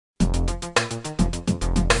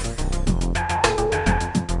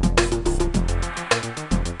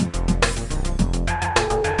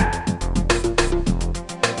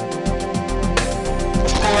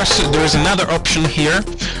there is another option here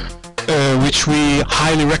which we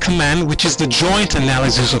highly recommend, which is the joint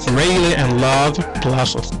analysis of Rayleigh and Love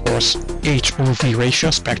plus, of course, HOV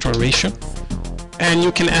ratio, spectral ratio. And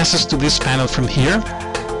you can access to this panel from here.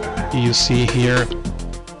 You see here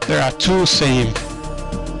there are two say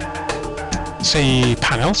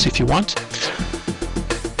panels if you want.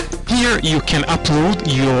 Here you can upload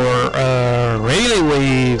your Rayleigh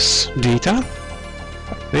waves data.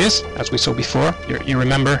 This, as we saw before, you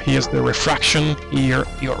remember, here's the refraction, here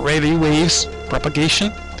your Rayleigh waves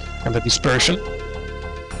propagation and the dispersion.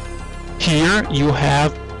 Here you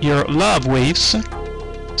have your Love waves,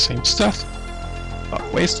 same stuff,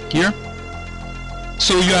 Love waves here.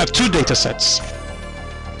 So you have two data sets.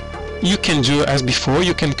 You can do as before,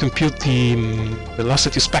 you can compute the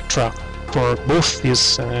velocity spectra for both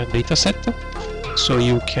these data set. So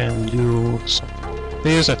you can do something like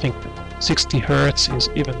this. I think 60 Hertz is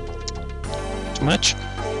even too much,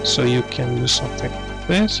 so you can do something like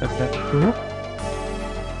this and then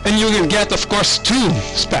and you will get, of course, two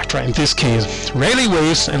spectra in this case, Rayleigh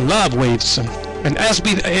waves and Love waves, and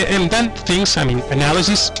then things,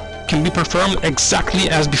 analysis can be performed exactly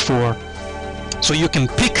as before. So you can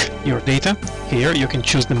pick your data here, you can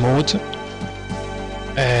choose the mode,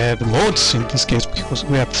 the modes in this case, because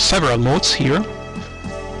we have several modes here,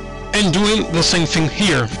 and doing the same thing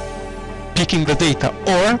here, picking the data,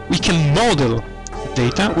 or we can model the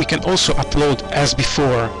data. We can also upload as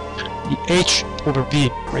before the H/V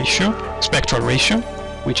ratio, spectral ratio,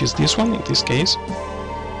 which is this one in this case,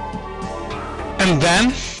 and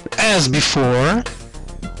then as before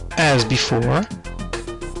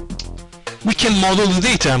we can model the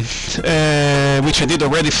data, which I did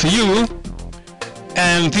already for you,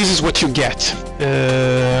 and this is what you get.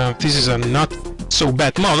 This is a not so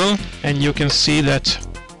bad model, and you can see that.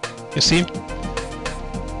 You see,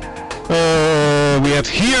 we have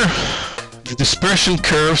here the dispersion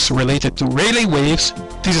curves related to Rayleigh waves.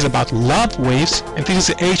 This is about Love waves, and this is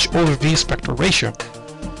the H/V spectral ratio.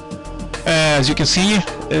 As you can see,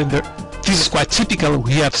 this is quite typical.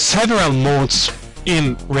 We have several modes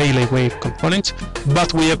in Rayleigh wave component,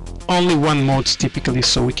 but we have only one mode typically,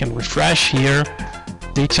 so we can refresh here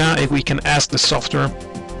data, and we can ask the software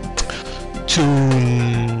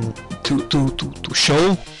to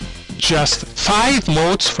show just 5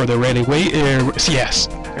 modes for the Rayleigh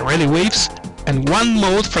Rayleigh waves, and 1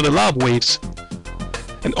 mode for the Love waves.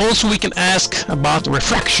 And also we can ask about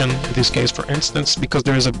refraction in this case, for instance, because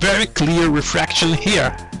there is a very clear refraction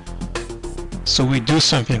here. So we do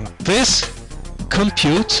something like this,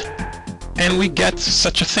 compute, and we get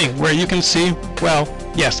such a thing where you can see, well,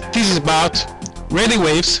 yes, this is about Rayleigh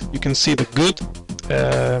waves. You can see the good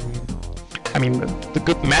the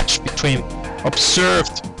good match between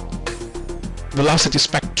observed velocity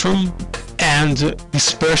spectrum and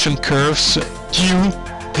dispersion curves due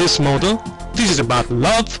this model. This is about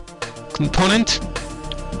Love component,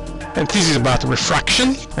 and this is about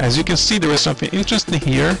refraction. As you can see, there is something interesting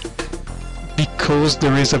here, because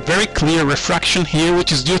there is a very clear refraction here,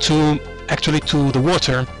 which is due to actually to the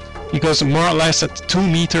water, because more or less at 2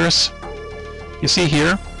 meters, you see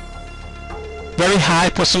here, very high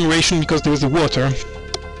Poisson ratio because there is the water.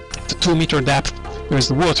 At 2 meter depth there is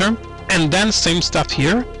the water. And then same stuff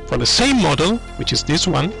here for the same model, which is this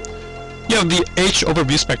one. You have the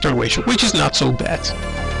H/V spectral ratio, which is not so bad.